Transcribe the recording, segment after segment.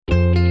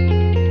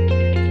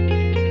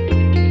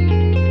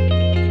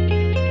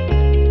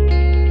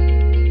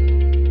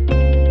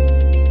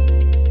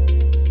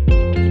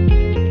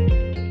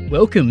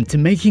Welcome to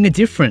Making a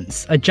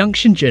Difference, a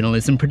Junction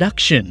Journalism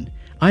production.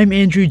 I'm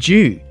Andrew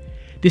Dew.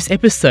 This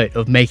episode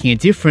of Making a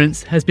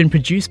Difference has been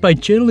produced by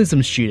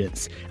journalism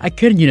students at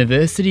Curtin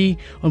University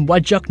on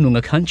Whadjuk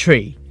Noongar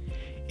country.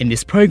 In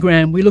this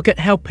program, we look at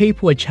how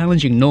people are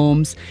challenging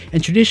norms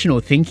and traditional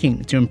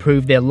thinking to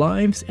improve their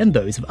lives and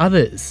those of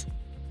others.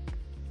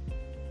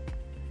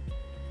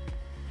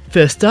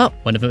 First up,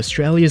 one of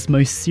Australia's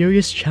most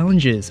serious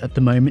challenges at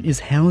the moment is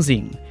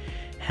housing.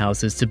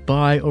 Houses to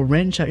buy or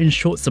rent are in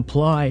short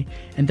supply,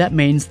 and that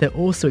means they're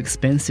also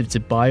expensive to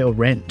buy or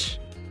rent.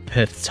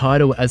 Perth's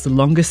title as the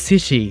longest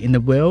city in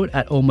the world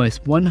at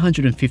almost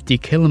 150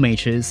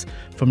 kilometres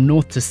from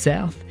north to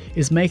south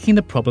is making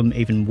the problem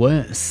even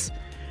worse.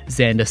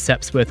 Xander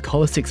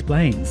Sapsworth-Collis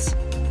explains.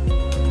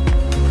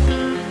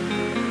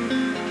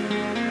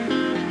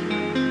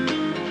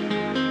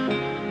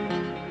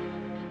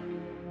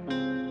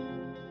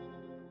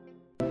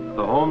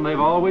 The home they've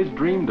always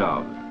dreamed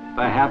of,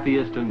 the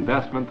happiest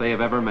investment they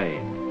have ever made.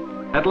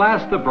 At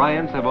last, the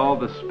Bryants have all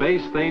the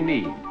space they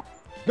need.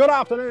 Good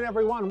afternoon,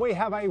 everyone. We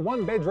have a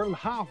one-bedroom,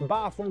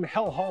 half-bathroom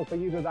hellhole for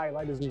you today,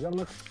 ladies and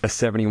gentlemen. A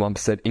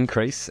 71%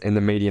 increase in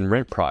the median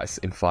rent price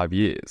in 5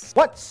 years.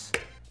 What's?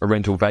 A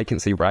rental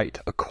vacancy rate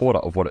a quarter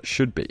of what it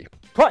should be.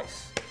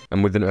 Twice.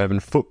 And with an urban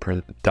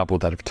footprint double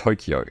that of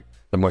Tokyo,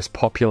 the most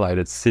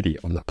populated city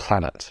on the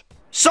planet.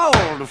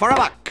 Sold for a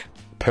buck!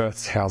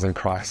 Perth's housing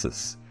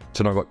crisis.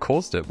 To know what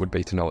caused it would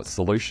be to know its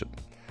solution.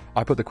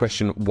 I put the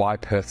question why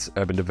Perth's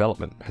urban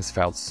development has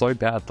failed so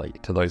badly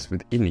to those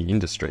within the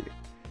industry,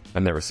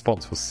 and their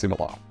response was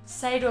similar.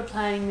 Say to a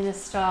planning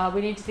minister,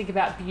 we need to think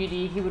about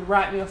beauty, he would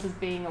write me off as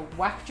being a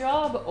whack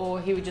job, or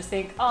he would just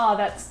think, oh,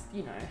 that's,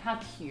 how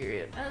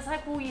cute. And it's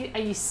like, well,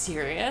 are you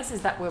serious?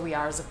 Is that where we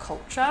are as a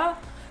culture?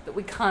 That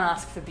we can't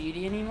ask for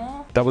beauty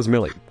anymore? That was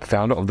Millie,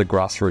 founder of the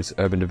grassroots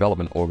urban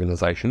development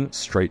organisation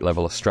Street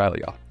Level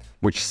Australia,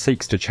 which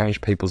seeks to change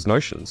people's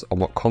notions on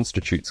what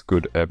constitutes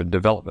good urban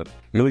development.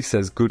 Millie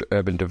says good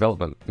urban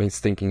development means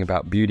thinking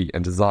about beauty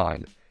and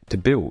design to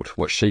build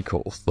what she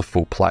calls the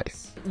full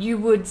place. You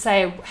would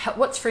say,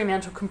 what's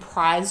Fremantle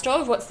comprised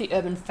of? What's the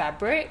urban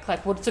fabric?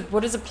 Like, what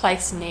does a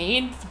place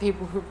need for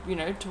people who,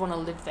 to want to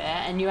live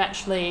there? And you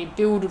actually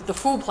build the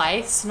full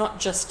place, not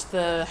just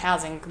the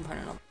housing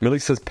component of it. Millie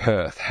says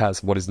Perth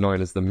has what is known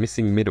as the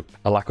missing middle,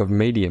 a lack of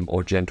medium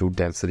or gentle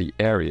density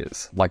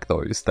areas, like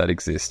those that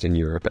exist in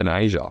Europe and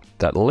Asia,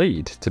 that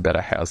lead to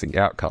better housing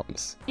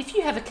outcomes. If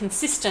you have a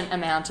consistent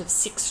amount of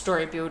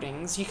 6-storey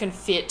buildings, you can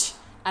fit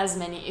as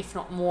many, if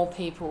not more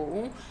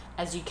people,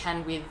 as you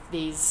can with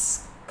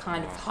these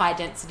kind of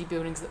high-density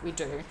buildings that we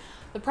do.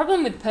 The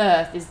problem with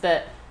Perth is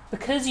that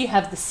because you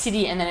have the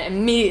city and then it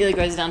immediately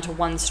goes down to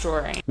 1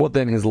 story. What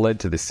then has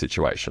led to this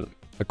situation?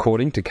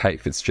 According to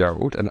Kate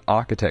Fitzgerald, an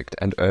architect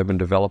and urban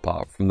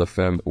developer from the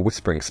firm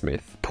Whispering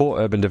Smith, poor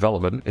urban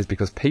development is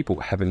because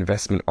people have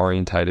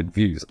investment-orientated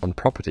views on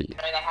property.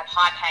 They have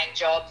high-paying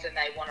jobs and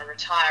they want to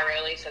retire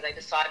early, so they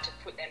decide to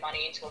put their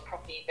money into a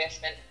property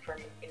investment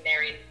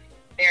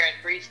they're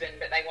in Brisbane,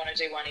 but they want to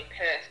do one in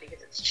Perth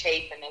because it's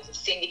cheap and there's a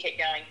syndicate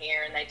going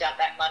here and they dump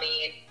that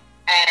money in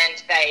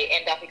and they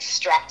end up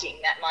extracting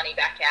that money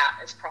back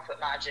out as profit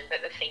margin, but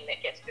the thing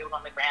that gets built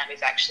on the ground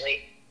is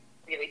actually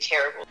really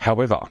terrible.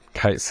 However,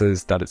 Kate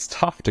says that it's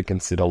tough to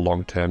consider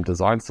long-term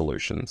design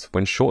solutions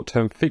when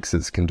short-term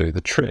fixes can do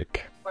the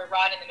trick. We're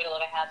right in the middle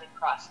of a housing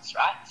crisis,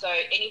 right? So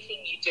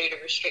anything you do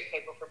to restrict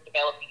people from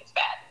developing is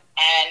bad.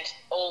 And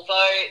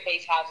although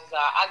these houses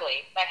are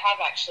ugly, they have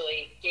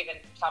actually given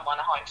someone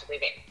a home to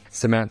live in.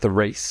 Samantha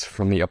Rees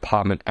from the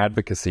Apartment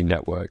Advocacy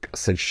Network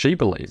said she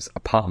believes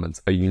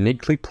apartments are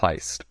uniquely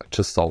placed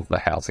to solve the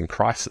housing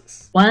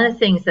crisis. One of the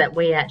things that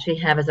we actually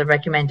have as a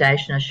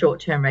recommendation, a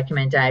short-term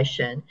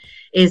recommendation,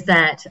 is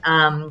that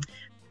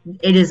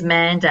it is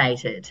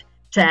mandated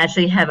to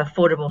actually have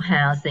affordable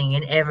housing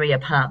in every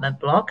apartment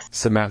block.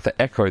 Samantha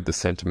echoed the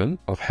sentiment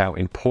of how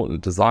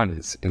important design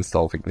is in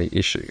solving the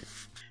issue.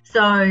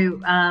 So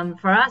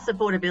for us,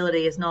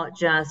 affordability is not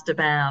just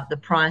about the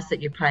price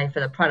that you pay for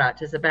the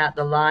product, it's about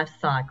the life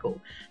cycle.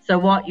 So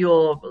what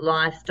your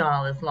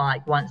lifestyle is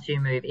like once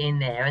you move in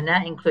there, and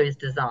that includes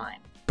design.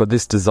 But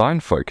this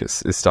design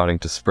focus is starting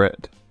to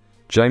spread.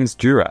 James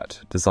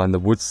Durat designed the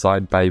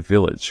Woodside Bay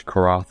Village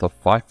Karratha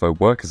FIFO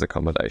workers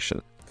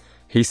accommodation.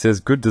 He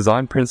says good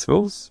design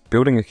principles,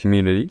 building a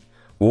community,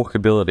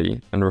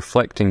 walkability, and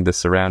reflecting the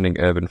surrounding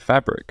urban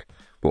fabric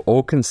were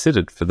all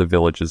considered for the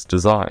village's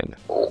design.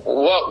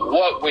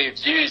 What we've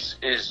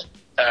used is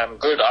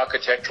good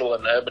architectural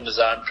and urban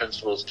design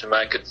principles to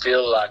make it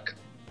feel like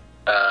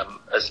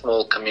a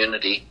small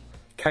community.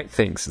 Kate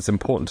thinks it's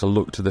important to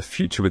look to the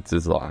future with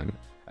design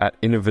at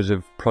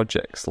innovative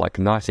projects like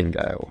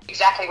Nightingale.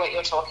 Exactly what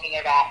you're talking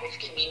about with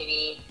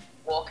community,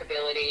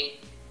 walkability.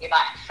 You might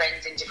have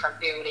friends in different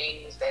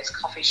buildings, there's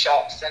coffee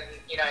shops and,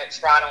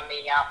 it's right on the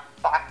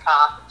bike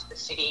path into the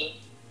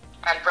city.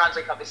 And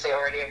Brunswick obviously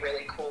already a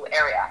really cool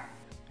area.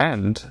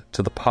 And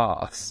to the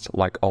past,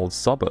 like old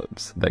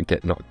suburbs that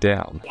get knocked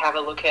down. Have a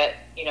look at,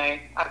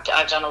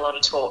 I've done a lot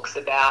of talks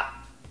about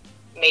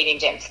medium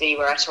density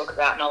where I talk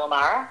about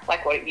Nollamara,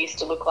 like what it used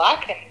to look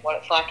like and what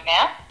it's like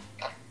now.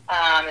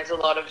 There's a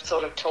lot of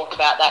sort of talk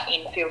about that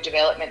infill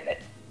development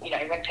that, you know,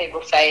 when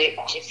people say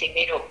missing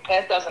middle,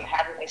 Perth doesn't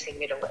have a missing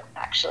middle, it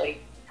actually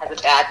has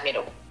a bad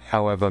middle.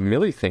 However,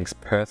 Millie thinks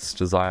Perth's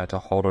desire to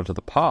hold on to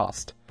the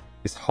past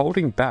is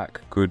holding back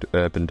good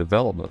urban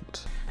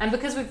development. And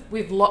because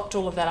we've locked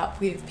all of that up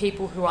with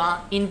people who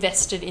aren't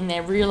invested in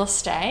their real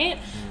estate,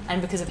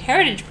 and because of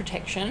heritage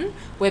protection,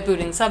 we're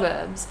building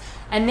suburbs.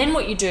 And then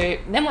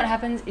what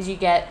happens is you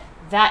get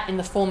that in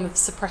the form of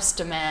suppressed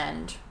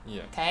demand.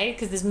 Yeah. Okay?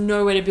 Because there's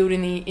nowhere to build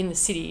in the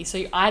city. So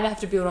you either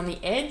have to build on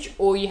the edge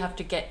or you have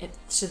to get it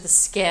to the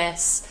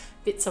scarce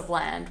bits of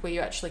land where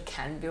you actually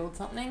can build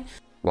something.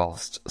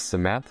 Whilst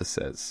Samantha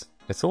says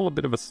it's all a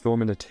bit of a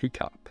storm in a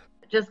teacup.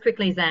 Just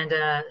quickly,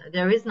 Xander,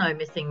 there is no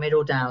missing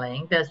middle,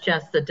 darling. There's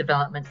just the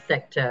development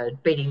sector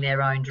beating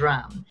their own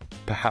drum.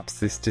 Perhaps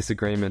this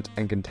disagreement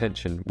and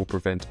contention will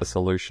prevent a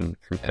solution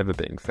from ever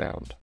being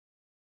found.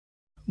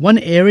 One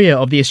area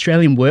of the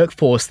Australian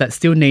workforce that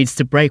still needs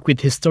to break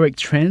with historic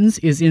trends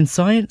is in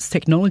science,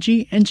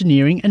 technology,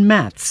 engineering and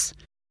maths.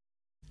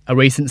 A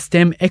recent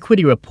STEM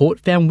equity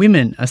report found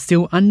women are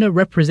still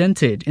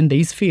underrepresented in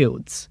these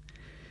fields.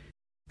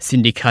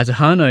 Cindy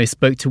Cartahano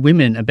spoke to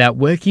women about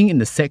working in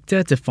the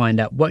sector to find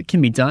out what can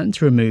be done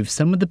to remove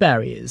some of the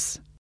barriers.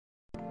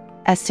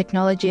 As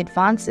technology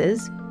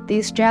advances, the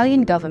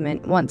Australian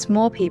government wants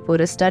more people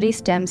to study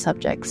STEM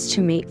subjects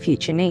to meet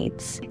future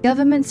needs.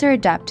 Governments are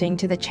adapting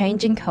to the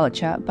changing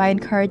culture by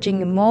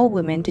encouraging more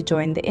women to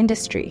join the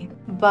industry.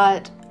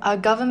 But are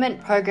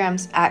government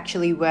programs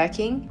actually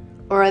working,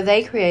 or are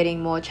they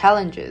creating more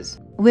challenges?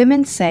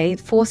 Women say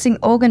forcing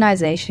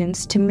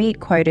organisations to meet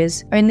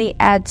quotas only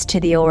adds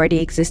to the already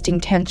existing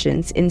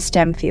tensions in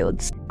STEM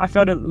fields. I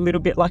felt a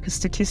little bit like a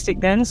statistic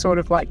then, sort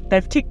of like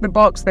they've ticked the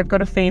box, they've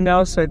got a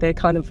female, so they're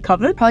kind of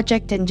covered.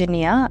 Project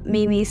engineer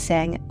Mimi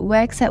Seng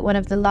works at one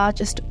of the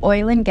largest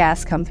oil and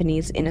gas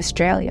companies in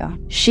Australia.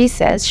 She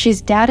says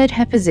she's doubted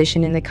her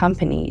position in the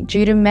company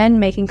due to men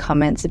making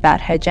comments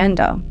about her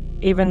gender.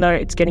 Even though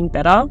it's getting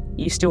better,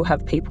 you still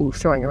have people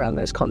throwing around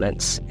those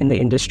comments in the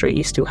industry.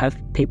 You still have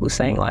people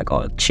saying like,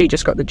 oh, she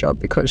just got the job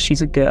because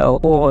she's a girl.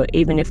 Or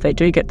even if they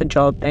do get the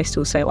job, they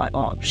still say like,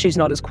 oh, she's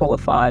not as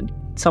qualified.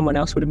 Someone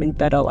else would have been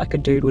better, like a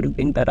dude would have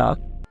been better.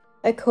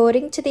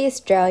 According to the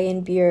Australian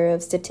Bureau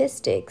of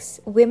Statistics,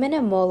 women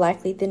are more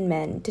likely than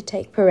men to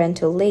take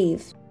parental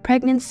leave.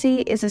 Pregnancy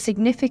is a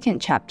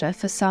significant chapter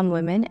for some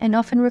women and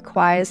often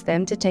requires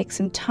them to take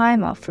some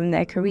time off from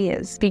their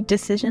careers. Big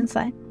decisions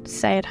like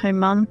stay at home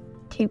mum,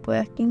 keep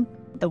working,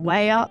 the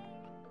way up.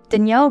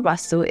 Danielle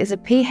Russell is a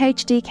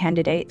PhD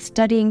candidate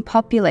studying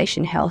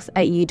population health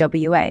at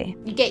UWA.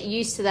 You get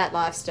used to that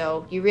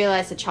lifestyle, you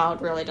realise the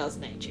child really does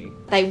need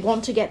you. They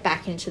want to get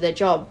back into their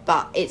job,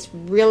 but it's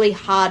really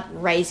hard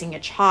raising a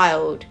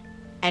child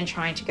and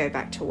trying to go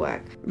back to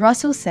work.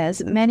 Russell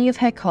says many of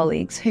her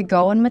colleagues who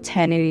go on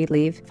maternity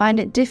leave find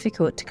it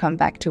difficult to come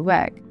back to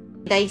work.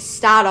 They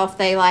start off,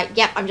 they're like,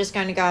 yep, I'm just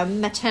going to go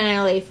on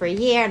maternity leave for a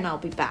year and I'll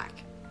be back.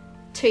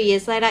 2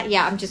 years later,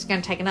 yeah, I'm just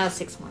going to take another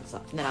 6 months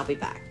off and then I'll be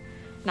back.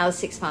 Another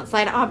 6 months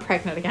later, I'm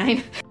pregnant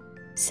again.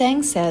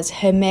 Sang says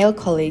her male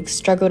colleagues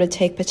struggle to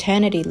take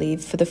paternity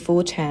leave for the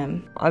full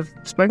term. I've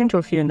spoken to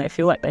a few and they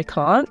feel like they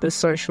can't. The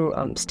social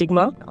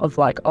stigma of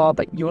like, oh,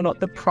 but you're not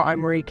the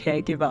primary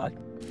caregiver.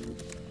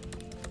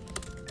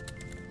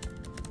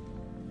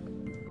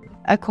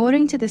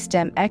 According to the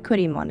STEM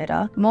Equity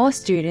Monitor, more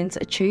students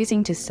are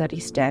choosing to study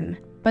STEM,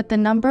 but the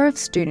number of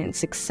students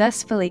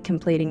successfully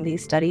completing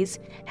these studies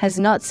has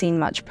not seen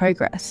much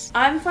progress.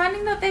 I'm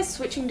finding that they're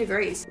switching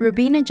degrees.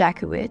 Rubina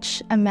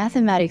Jakowicz, a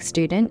mathematics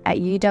student at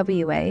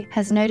UWA,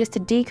 has noticed a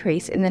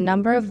decrease in the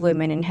number of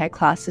women in her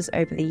classes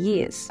over the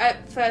years.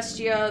 At first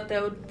year,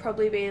 there would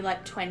probably be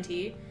like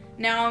 20.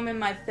 Now I'm in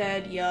my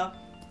third year,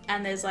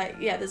 and there's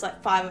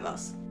like 5 of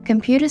us.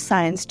 Computer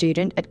science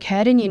student at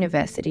Curtin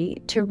University,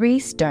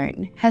 Therese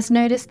Stone, has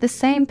noticed the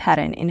same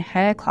pattern in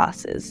her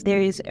classes.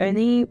 There is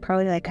only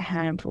probably like a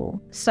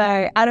handful.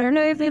 So I don't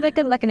know if there's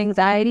like an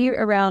anxiety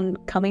around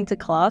coming to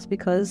class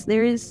because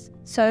there is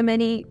so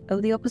many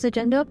of the opposite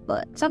gender,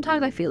 but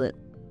sometimes I feel it.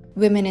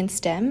 Women in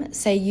STEM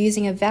say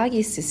using a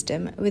value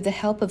system with the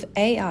help of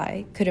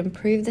AI could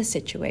improve the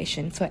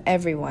situation for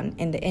everyone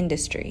in the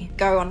industry.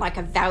 Go on like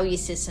a value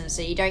system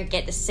so you don't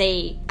get to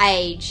see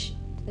age,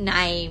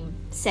 name,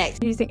 sex.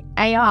 Using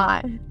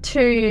AI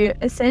to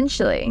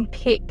essentially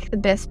pick the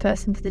best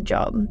person for the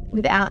job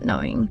without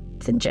knowing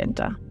the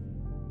gender.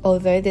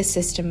 Although this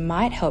system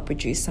might help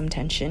reduce some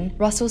tension,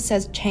 Russell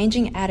says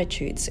changing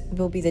attitudes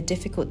will be the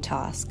difficult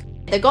task.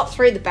 They got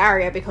through the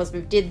barrier because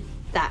we did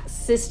that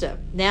system.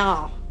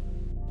 Now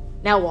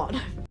what?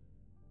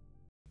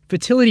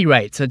 Fertility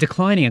rates are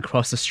declining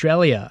across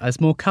Australia as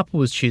more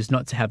couples choose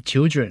not to have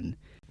children.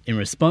 In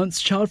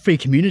response, child-free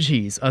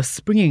communities are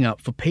springing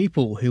up for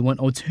people who want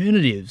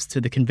alternatives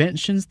to the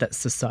conventions that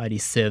society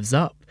serves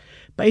up,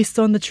 based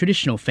on the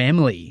traditional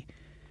family.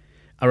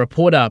 Our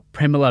reporter,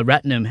 Premila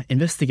Ratnam,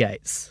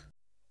 investigates.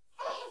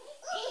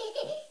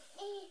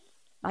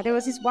 There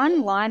was this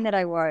one line that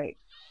I wrote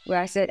where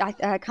I said,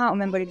 I can't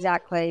remember it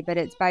exactly, but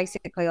it's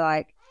basically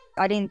like,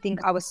 I didn't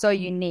think I was so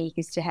unique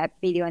as to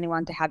be the only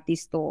one to have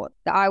this thought,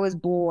 that I was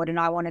bored and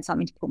I wanted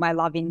something to put my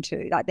love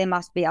into. Like, there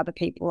must be other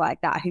people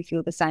like that who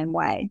feel the same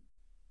way.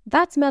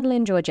 That's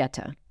Madeline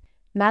Georgetta.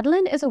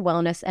 Madeline is a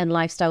wellness and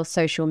lifestyle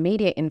social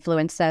media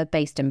influencer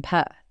based in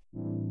Perth.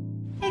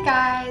 Hey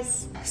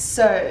guys,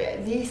 so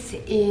this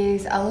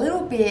is a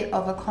little bit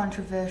of a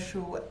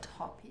controversial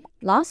topic.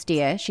 Last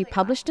year, she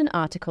published an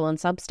article on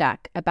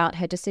Substack about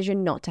her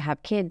decision not to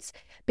have kids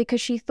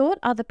because she thought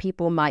other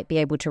people might be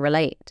able to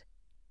relate.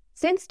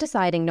 Since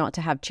deciding not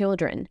to have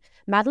children,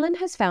 Madeline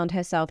has found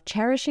herself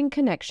cherishing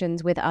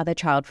connections with other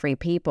child-free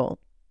people.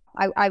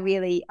 I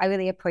really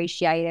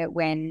appreciate it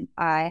when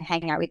I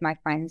hang out with my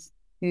friends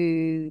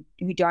who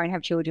don't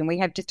have children. We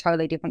have just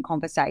totally different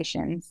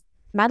conversations.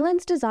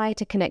 Madeline's desire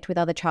to connect with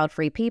other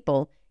child-free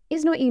people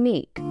is not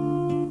unique.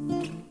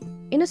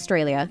 In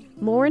Australia,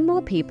 more and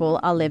more people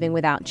are living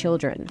without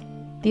children.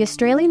 The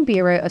Australian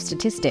Bureau of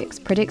Statistics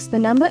predicts the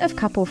number of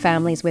couple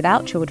families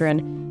without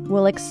children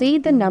will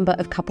exceed the number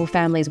of couple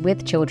families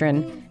with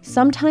children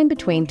sometime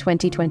between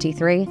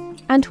 2023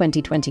 and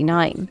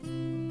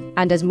 2029.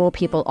 And as more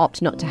people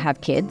opt not to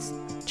have kids,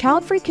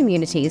 child-free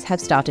communities have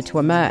started to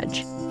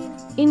emerge.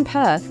 In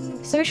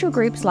Perth, social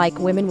groups like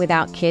Women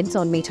Without Kids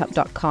on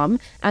meetup.com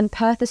and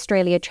Perth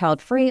Australia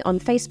Child Free on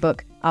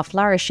Facebook are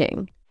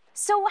flourishing.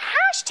 So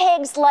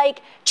hashtags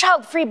like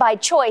child-free by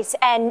choice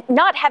and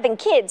not having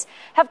kids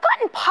have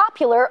gotten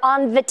popular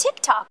on the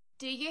TikTok.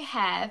 Do you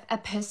have a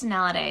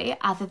personality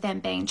other than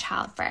being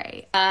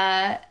child-free?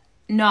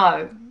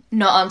 No,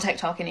 not on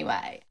TikTok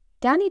anyway.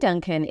 Danny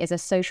Duncan is a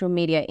social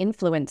media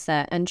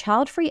influencer and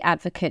child-free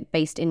advocate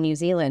based in New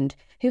Zealand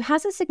who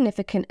has a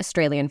significant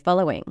Australian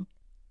following.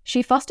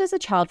 She fosters a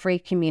child-free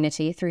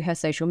community through her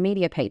social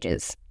media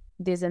pages.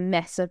 There's a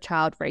massive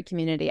child-free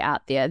community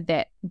out there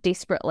that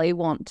desperately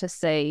want to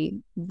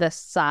see this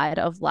side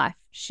of life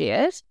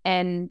shared.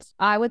 And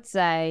I would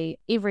say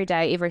every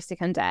day, every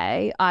second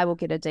day, I will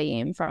get a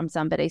DM from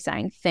somebody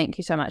saying, thank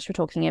you so much for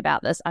talking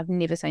about this. I've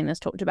never seen this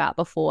talked about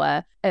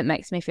before. It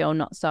makes me feel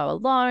not so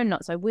alone,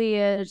 not so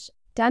weird.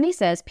 Danny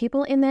says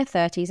people in their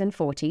 30s and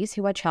 40s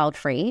who are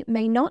child-free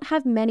may not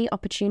have many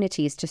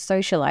opportunities to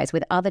socialise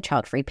with other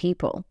child-free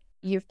people.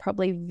 You've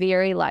probably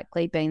very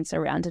likely been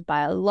surrounded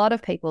by a lot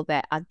of people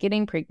that are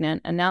getting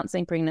pregnant,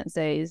 announcing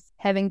pregnancies,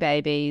 having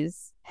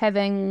babies,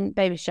 having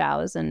baby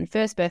showers and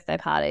first birthday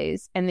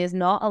parties, and there's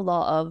not a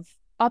lot of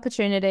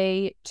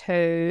opportunity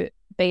to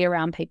be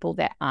around people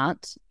that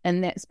aren't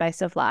in that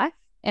space of life.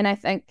 And I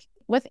think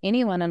with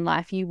anyone in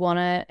life, you want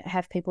to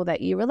have people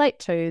that you relate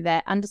to,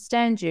 that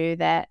understand you,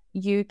 that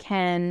you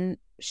can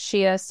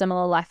share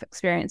similar life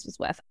experiences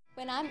with.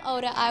 When I'm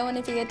older, I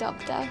want to be a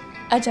doctor,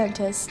 a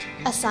dentist,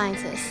 a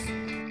scientist.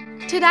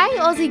 Today,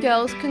 Aussie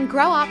girls can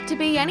grow up to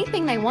be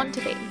anything they want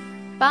to be,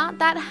 but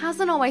that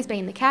hasn't always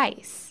been the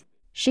case.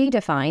 She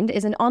Defined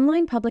is an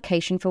online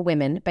publication for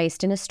women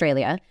based in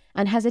Australia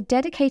and has a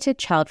dedicated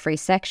child-free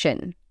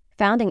section.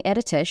 Founding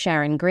editor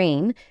Sharon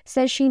Green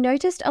says she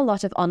noticed a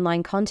lot of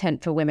online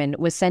content for women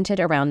was centred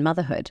around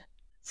motherhood.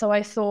 So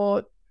I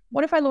thought,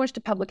 what if I launched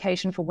a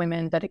publication for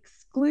women that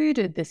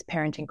excluded this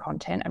parenting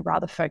content and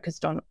rather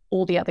focused on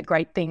all the other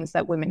great things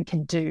that women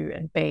can do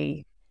and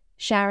be?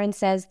 Sharon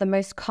says the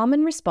most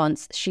common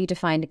response She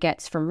Defined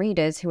gets from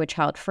readers who are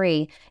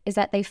child-free is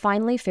that they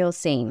finally feel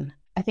seen.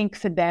 I think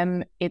for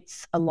them,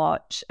 it's a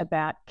lot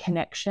about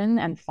connection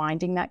and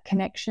finding that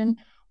connection,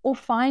 or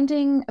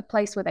finding a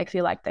place where they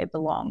feel like they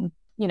belong,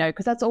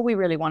 because that's all we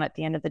really want at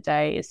the end of the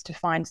day, is to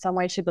find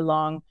somewhere to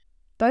belong.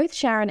 Both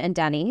Sharon and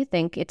Danny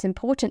think it's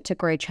important to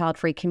grow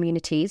child-free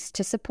communities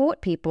to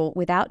support people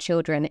without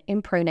children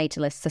in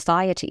pronatalist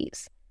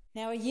societies.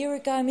 Now, a year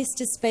ago,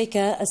 Mr.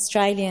 Speaker,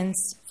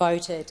 Australians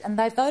voted, and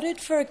they voted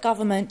for a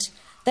government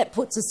that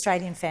puts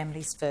Australian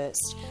families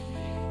first.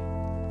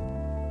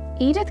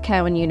 Edith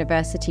Cowan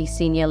University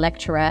senior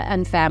lecturer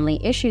and family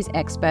issues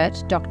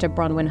expert Dr.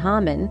 Bronwyn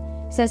Harmon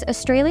says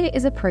Australia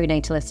is a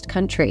pronatalist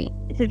country.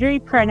 It's a very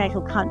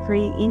pronatal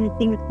country in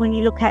things when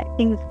you look at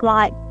things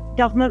like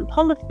government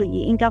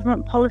policy. In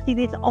government policy,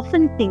 there's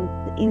often things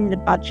in the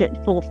budget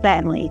for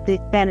families. There's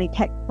family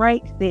tax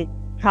breaks, there's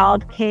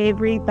childcare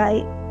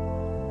rebates.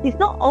 There's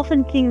not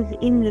often things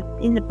in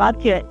the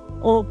budget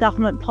or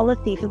government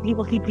policy for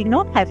people who do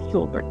not have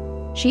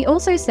children. She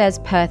also says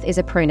Perth is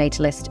a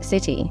pronatalist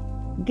city.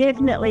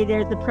 Definitely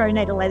there's a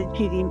pronatal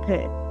attitude in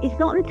Perth. It's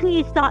not until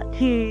you start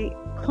to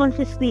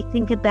consciously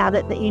think about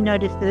it that you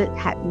notice that it's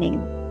happening.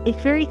 It's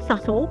very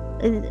subtle.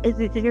 It's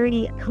a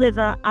very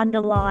clever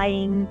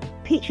underlying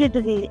picture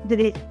that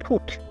is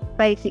put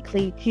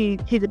basically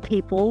to the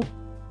people,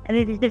 and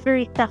it is a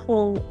very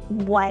subtle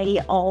way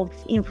of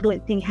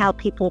influencing how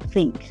people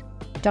think.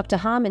 Dr.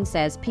 Harmon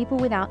says people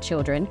without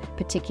children,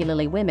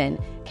 particularly women,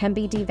 can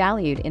be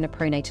devalued in a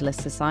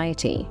pronatalist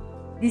society.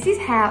 This is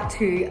how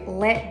to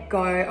let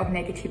go of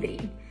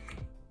negativity.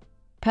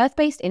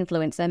 Perth-based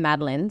influencer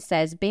Madeline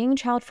says being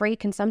child-free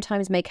can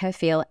sometimes make her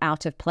feel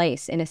out of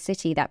place in a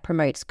city that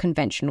promotes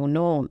conventional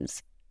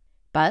norms.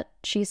 But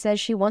she says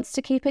she wants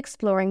to keep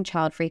exploring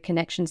child-free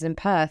connections in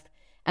Perth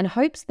and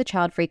hopes the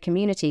child-free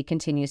community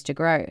continues to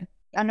grow.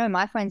 I know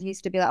my friends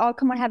used to be like, oh,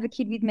 come on, have a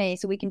kid with me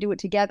so we can do it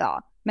together.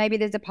 Maybe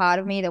there's a part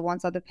of me that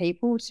wants other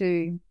people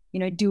to,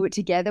 do it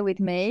together with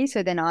me.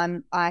 So then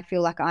I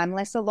feel like I'm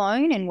less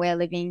alone and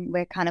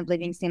we're kind of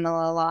living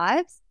similar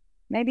lives.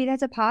 Maybe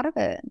there's a part of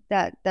it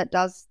that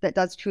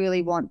does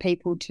truly want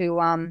people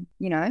to,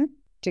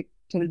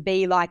 to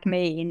be like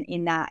me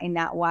in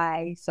that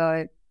way.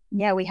 So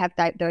yeah, we have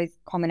those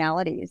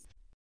commonalities.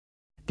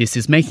 This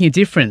is Making a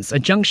Difference, a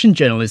Junction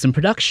journalism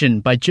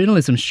production by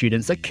journalism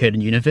students at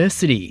Curtin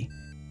University.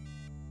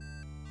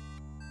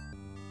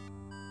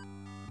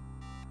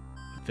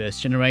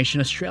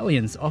 First-generation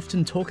Australians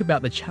often talk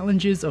about the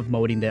challenges of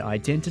moulding their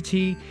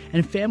identity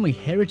and family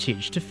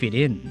heritage to fit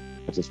in.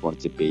 I just wanted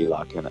to be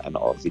like an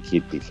Aussie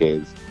kid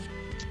because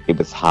it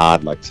was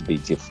hard to be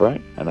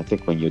different. And I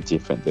think when you're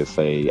different, there's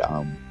a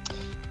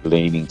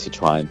leaning to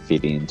try and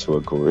fit into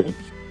a group.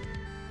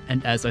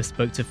 And as I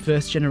spoke to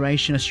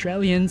first-generation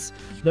Australians,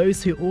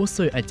 those who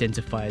also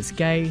identify as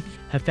gay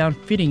have found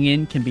fitting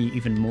in can be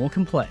even more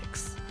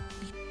complex.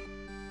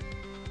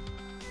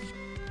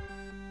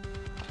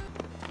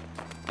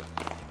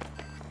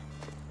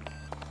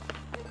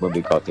 When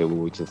we got there, we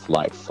were just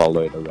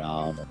followed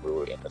around, and we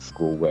were in a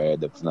school where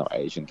there was no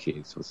Asian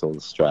kids, it was all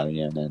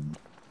Australian, and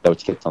they would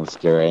kept on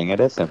staring at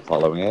us and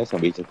following us,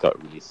 and we just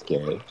got really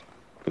scared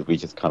because we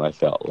just kind of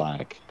felt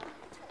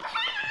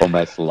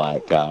almost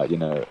like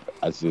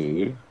a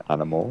zoo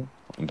animal,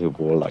 and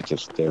people were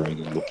just staring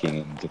and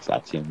looking and just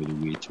acting really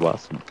weird to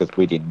us because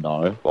we didn't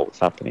know what was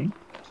happening.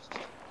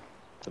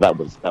 So that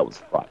was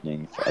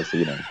frightening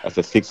as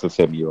a 6 or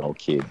 7 year old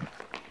kid.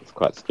 It's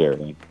quite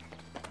scary.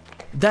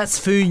 That's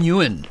Phu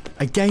Nguyen,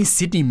 a gay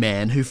Sydney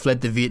man who fled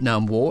the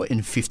Vietnam War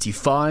in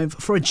 '55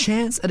 for a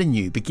chance at a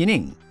new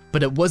beginning.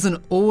 But it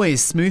wasn't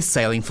always smooth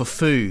sailing for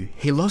Phu.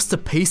 He lost a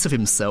piece of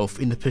himself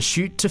in the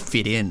pursuit to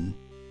fit in.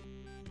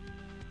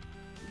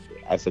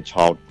 As a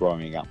child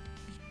growing up,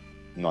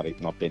 not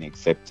being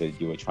accepted,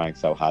 you were trying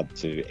so hard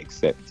to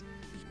accept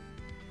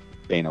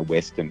being a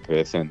Western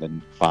person,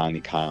 and finally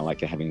kind of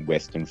having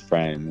Western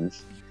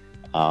friends.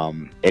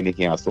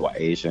 Anything else or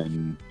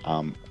Asian,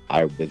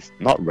 I was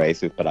not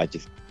racist, but I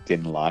just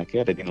didn't like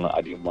it. I didn't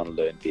want to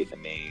learn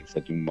Vietnamese.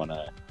 I didn't want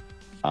to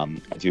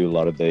do a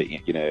lot of the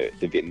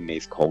the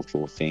Vietnamese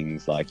cultural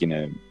things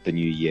the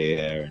New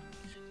Year and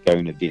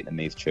going to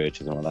Vietnamese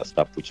churches and all that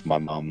stuff, which my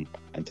mum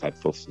and dad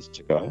forced us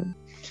to go.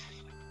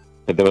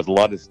 But there was a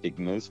lot of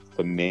stigmas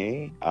for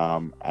me,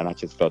 and I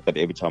just felt that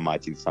every time I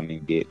did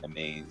something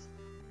Vietnamese,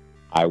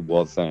 I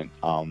wasn't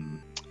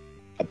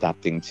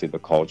adapting to the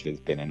culture as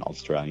being an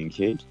Australian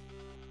kid.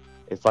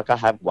 It's I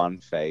have one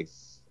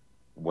face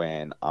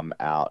when I'm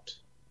out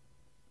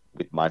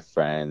with my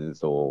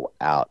friends or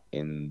out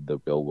in the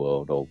real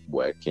world or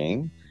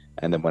working,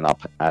 and then when I'm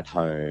at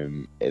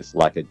home, it's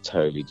a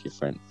totally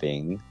different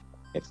thing.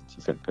 It's a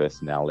different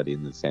personality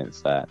in the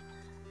sense that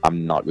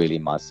I'm not really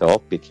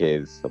myself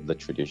because of the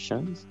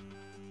traditions.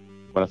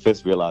 When I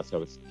first realised I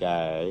was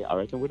gay, I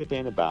reckon it would have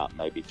been about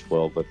maybe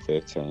 12 or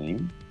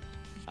 13.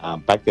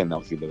 Back then,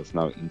 obviously, there was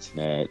no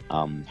internet.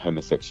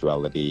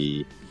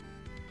 Homosexuality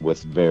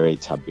was very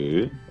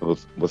taboo. It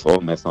was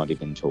almost not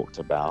even talked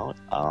about.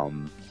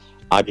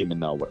 I didn't even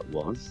know what it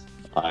was.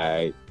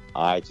 I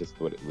just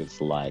thought it was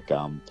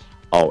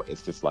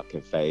it's just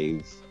a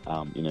phase.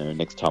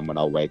 Next time when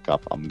I wake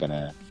up, I'm going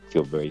to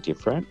feel very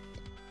different.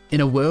 In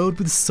a world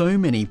with so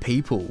many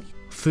people,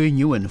 Phu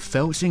Nguyen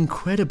felt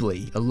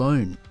incredibly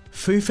alone.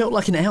 Phu felt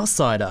like an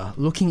outsider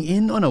looking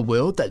in on a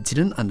world that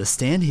didn't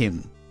understand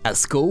him. At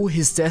school,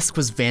 his desk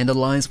was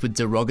vandalised with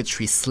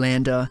derogatory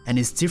slander, and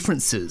his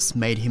differences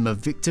made him a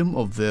victim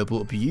of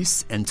verbal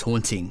abuse and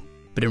taunting.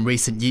 But in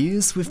recent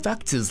years, with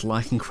factors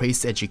like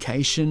increased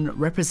education,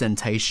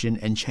 representation,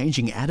 and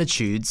changing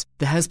attitudes,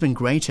 there has been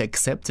greater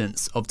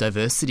acceptance of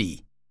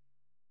diversity.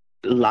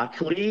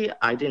 Luckily,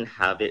 I didn't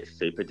have it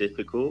super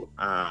difficult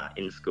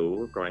in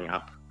school growing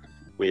up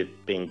with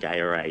being gay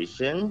or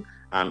Asian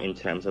in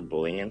terms of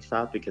bullying and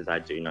stuff, because I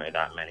do know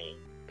that many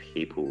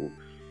people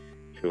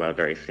who are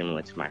very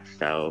similar to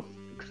myself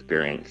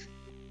experience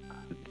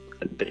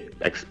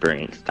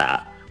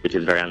that, which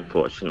is very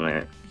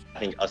unfortunate. I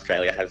think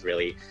Australia has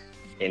really,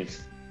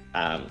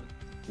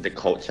 the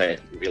culture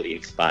really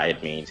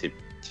inspired me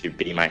to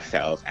be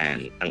myself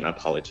and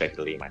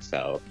unapologetically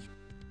myself.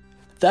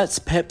 That's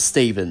Pep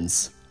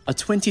Stevens, a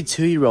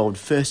 22-year-old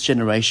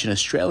first-generation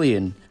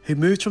Australian who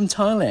moved from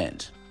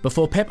Thailand.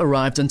 Before Pep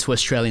arrived onto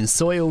Australian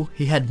soil,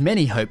 he had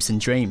many hopes and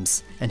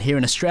dreams, and here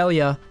in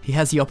Australia, he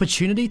has the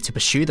opportunity to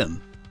pursue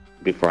them.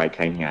 Before I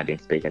came here, I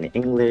didn't speak any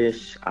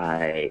English, so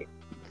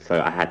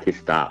I had to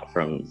start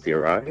from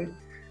zero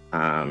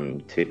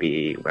to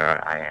be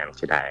where I am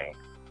today.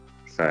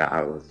 So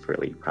I was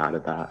really proud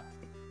of that.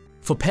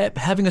 For Pep,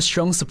 having a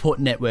strong support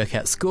network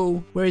at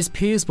school, where his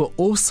peers were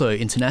also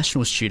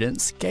international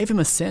students, gave him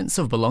a sense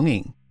of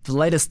belonging. The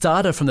latest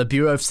data from the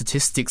Bureau of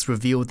Statistics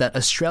revealed that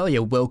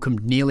Australia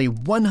welcomed nearly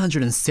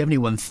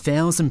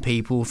 171,000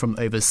 people from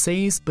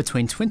overseas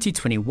between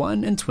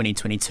 2021 and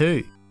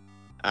 2022.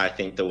 I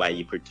think the way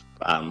you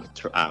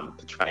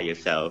portray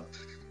yourself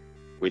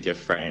with your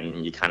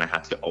friend, you kind of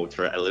have to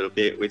alter it a little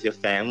bit with your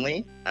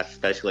family,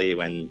 especially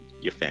when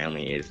your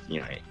family is,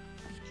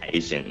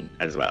 Asian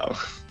as well.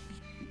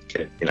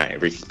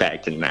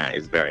 Respect and that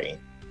is very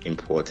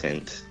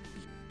important.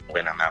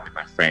 When I'm out with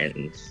my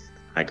friends,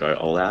 I go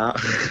all out.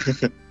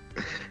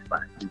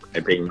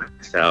 Like, being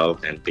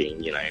myself and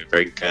being,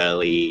 very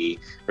girly,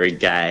 very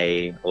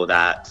gay, all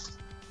that.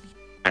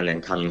 And then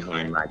coming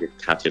home, I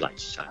just have to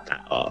shut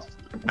that off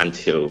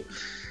until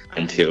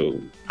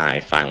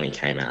I finally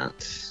came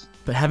out.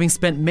 But having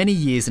spent many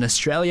years in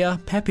Australia,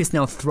 Pep is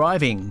now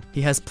thriving.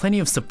 He has plenty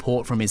of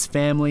support from his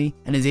family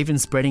and is even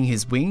spreading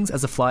his wings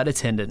as a flight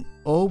attendant,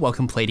 all while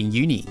completing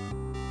uni.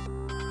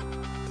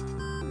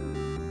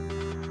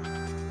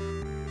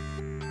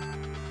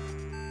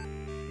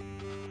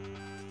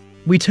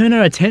 We turn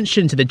our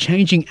attention to the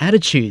changing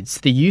attitudes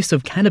to the use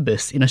of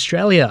cannabis in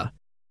Australia.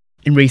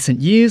 In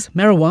recent years,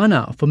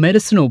 marijuana for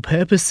medicinal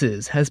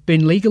purposes has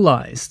been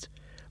legalised,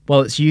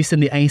 while its use in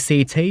the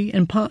ACT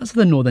and parts of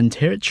the Northern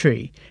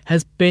Territory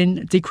has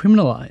been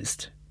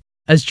decriminalised.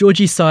 As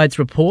Georgie Sides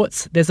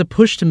reports, there's a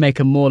push to make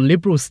a more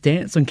liberal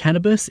stance on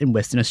cannabis in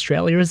Western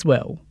Australia as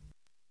well.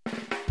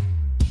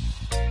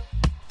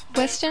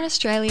 Western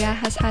Australia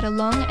has had a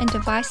long and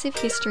divisive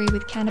history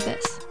with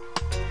cannabis.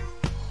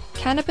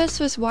 Cannabis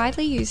was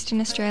widely used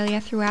in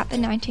Australia throughout the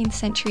 19th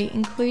century,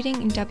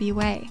 including in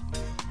WA.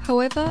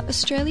 However,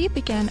 Australia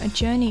began a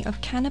journey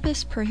of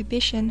cannabis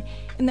prohibition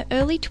in the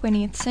early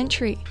 20th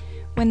century,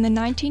 when the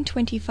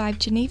 1925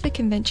 Geneva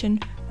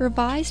Convention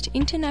revised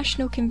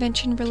International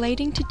Convention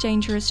relating to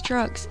dangerous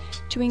drugs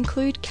to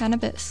include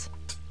cannabis.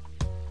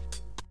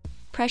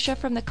 Pressure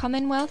from the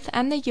Commonwealth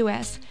and the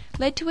US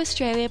led to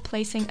Australia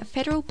placing a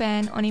federal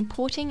ban on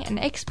importing and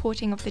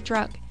exporting of the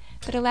drug,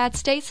 but allowed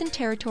states and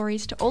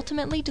territories to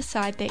ultimately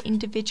decide their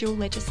individual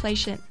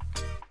legislation.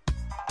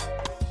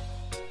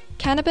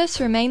 Cannabis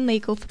remained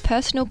legal for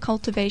personal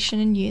cultivation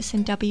and use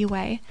in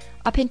WA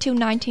up until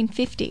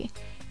 1950,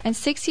 and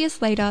 6 years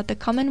later the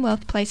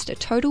Commonwealth placed a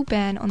total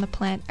ban on the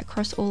plant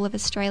across all of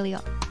Australia.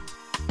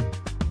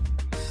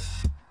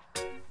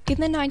 In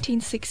the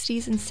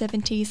 1960s and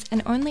 70s,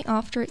 and only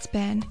after its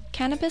ban,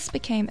 cannabis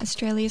became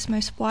Australia's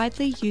most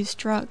widely used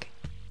drug.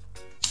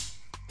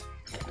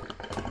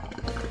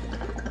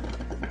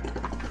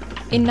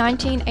 In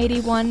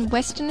 1981,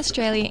 Western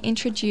Australia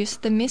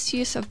introduced the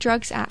Misuse of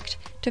Drugs Act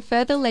to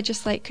further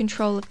legislate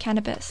control of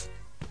cannabis.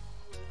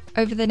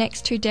 Over the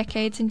next 2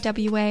 decades in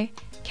WA,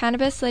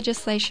 cannabis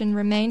legislation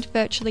remained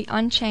virtually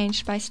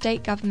unchanged by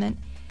state government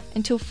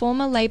until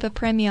former Labor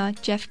Premier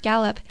Jeff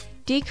Gallop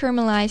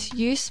decriminalised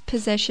use,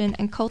 possession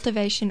and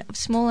cultivation of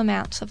small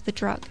amounts of the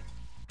drug.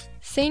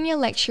 Senior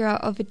Lecturer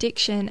of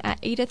Addiction at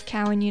Edith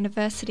Cowan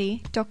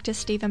University, Dr.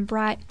 Stephen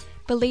Bright,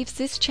 believes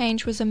this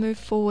change was a move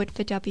forward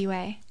for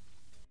WA.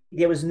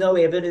 There was no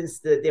evidence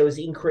that there was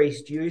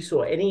increased use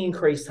or any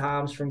increased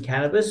harms from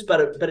cannabis, but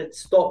it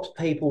stopped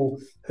people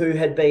who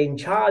had been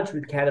charged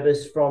with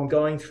cannabis from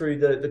going through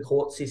the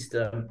court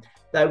system.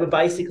 They were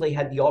basically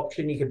had the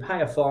option, you could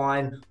pay a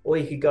fine or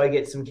you could go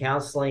get some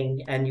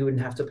counselling and you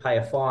wouldn't have to pay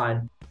a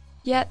fine.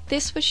 Yet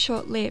this was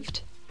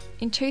short-lived.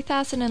 In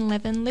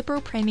 2011,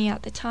 Liberal Premier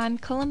at the time,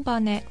 Colin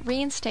Barnett,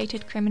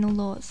 reinstated criminal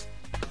laws.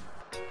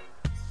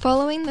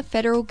 Following the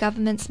federal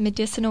government's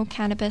medicinal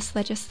cannabis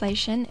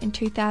legislation in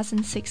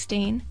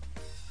 2016,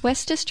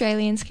 West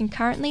Australians can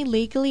currently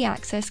legally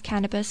access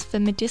cannabis for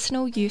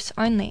medicinal use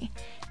only.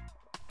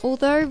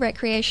 Although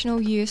recreational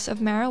use of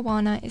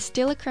marijuana is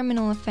still a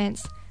criminal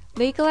offence,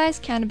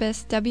 legalised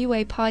cannabis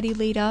WA Party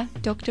leader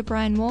Dr.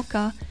 Brian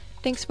Walker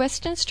thinks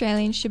Western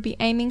Australians should be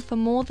aiming for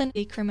more than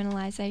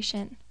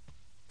decriminalisation.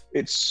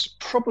 It's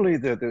probably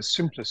the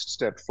simplest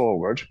step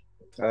forward.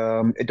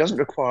 It doesn't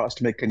require us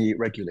to make any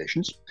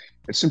regulations.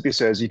 It simply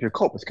says if you're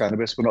caught with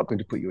cannabis, we're not going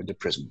to put you into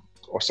prison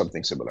or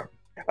something similar.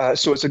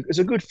 So it's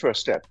a good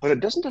first step, but it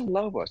doesn't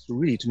allow us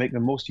really to make the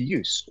most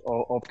use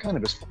of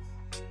cannabis.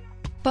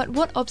 But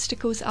what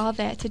obstacles are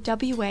there to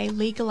WA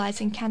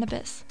legalising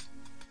cannabis?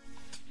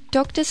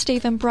 Dr.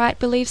 Stephen Bright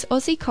believes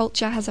Aussie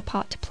culture has a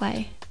part to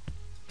play.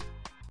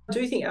 I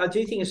do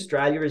think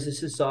Australia as a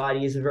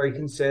society is a very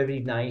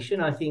conservative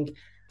nation. I think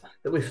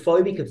that we're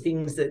phobic of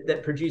things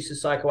that produce a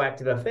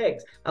psychoactive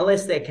effect,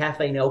 unless they're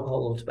caffeine,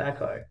 alcohol, or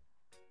tobacco.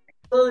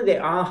 Clearly,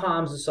 there are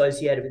harms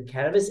associated with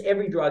cannabis.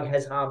 Every drug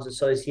has harms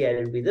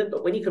associated with it,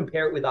 but when you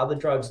compare it with other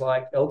drugs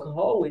like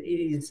alcohol,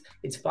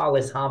 it's far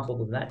less harmful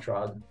than that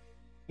drug.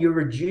 You're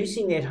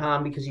reducing that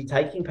harm because you're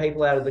taking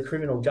people out of the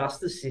criminal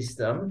justice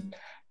system,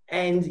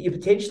 and you're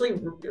potentially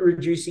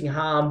reducing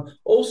harm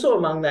also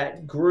among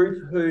that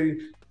group who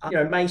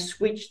may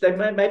switch.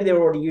 Maybe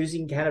they're already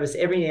using cannabis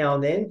every now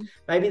and then.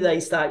 Maybe they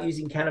start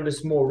using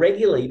cannabis more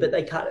regularly, but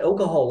they cut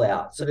alcohol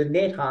out. So the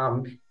net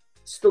harm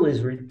still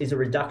is a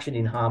reduction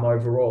in harm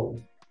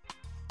overall.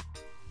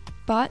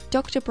 But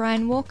Dr.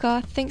 Brian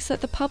Walker thinks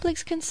that the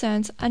public's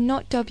concerns are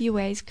not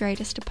WA's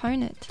greatest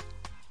opponent.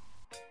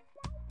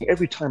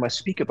 Every time I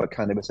speak about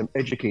cannabis, I'm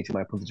educating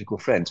my political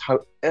friends.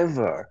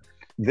 However,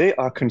 they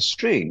are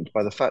constrained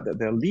by the fact that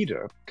their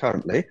leader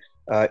currently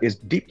is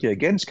deeply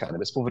against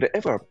cannabis for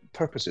whatever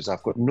purposes.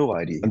 I've got no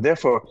idea. And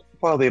therefore,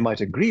 while they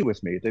might agree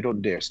with me, they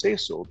don't dare say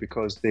so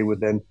because they would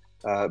then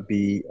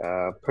be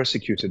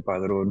persecuted by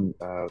their own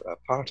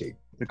party.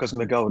 Because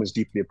McGowan is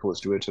deeply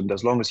opposed to it, and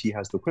as long as he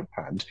has the whip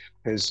hand,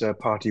 his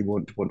party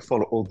won't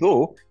follow,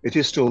 although it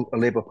is still a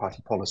Labour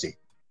Party policy.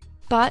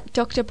 But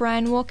Dr.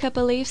 Brian Walker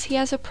believes he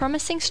has a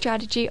promising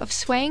strategy of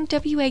swaying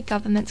WA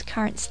government's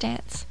current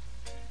stance.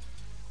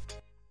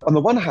 On the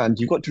one hand,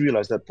 you've got to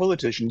realise that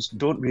politicians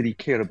don't really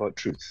care about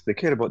truth. They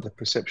care about the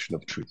perception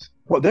of truth.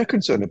 What they're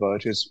concerned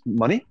about is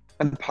money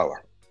and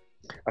power.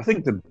 I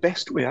think the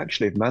best way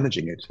actually of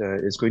managing it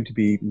is going to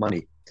be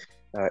money.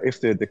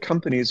 If the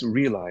companies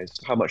realise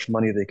how much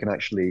money they can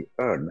actually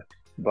earn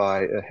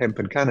by hemp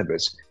and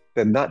cannabis,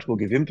 then that will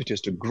give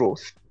impetus to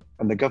growth,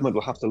 and the government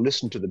will have to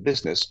listen to the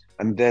business,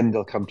 and then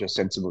they'll come to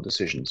sensible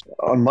decisions.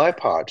 On my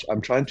part, I'm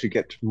trying to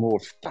get more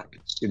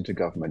facts into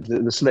government.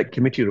 The Select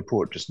Committee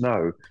report just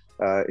now,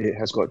 it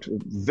has got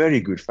very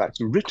good facts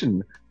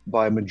written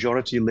by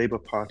majority Labour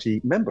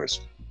Party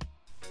members.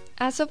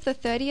 As of the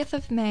 30th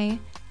of May,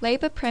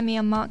 Labour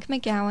Premier Mark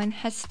McGowan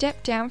has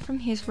stepped down from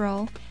his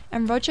role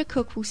and Roger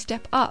Cook will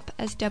step up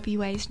as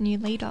WA's new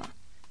leader.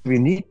 We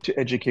need to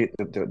educate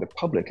the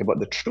public about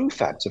the true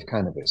facts of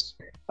cannabis,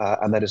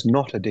 and that it's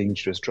not a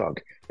dangerous drug.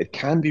 It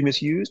can be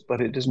misused,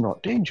 but it is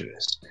not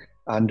dangerous.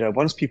 And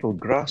once people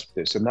grasp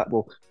this, and that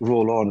will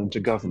roll on into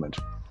government.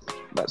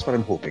 That's what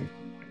I'm hoping.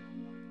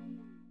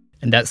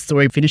 And that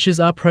story finishes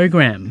our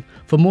program.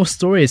 For more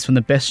stories from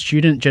the best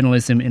student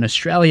journalism in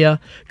Australia,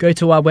 go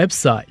to our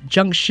website,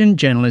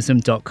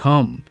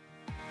 junctionjournalism.com.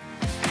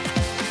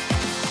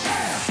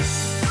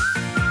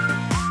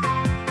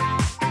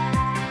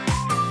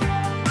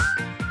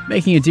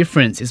 Making a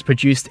Difference is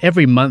produced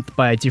every month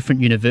by a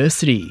different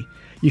university.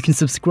 You can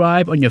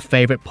subscribe on your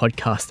favourite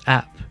podcast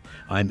app.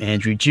 I'm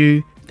Andrew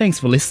Dew. Thanks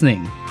for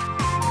listening.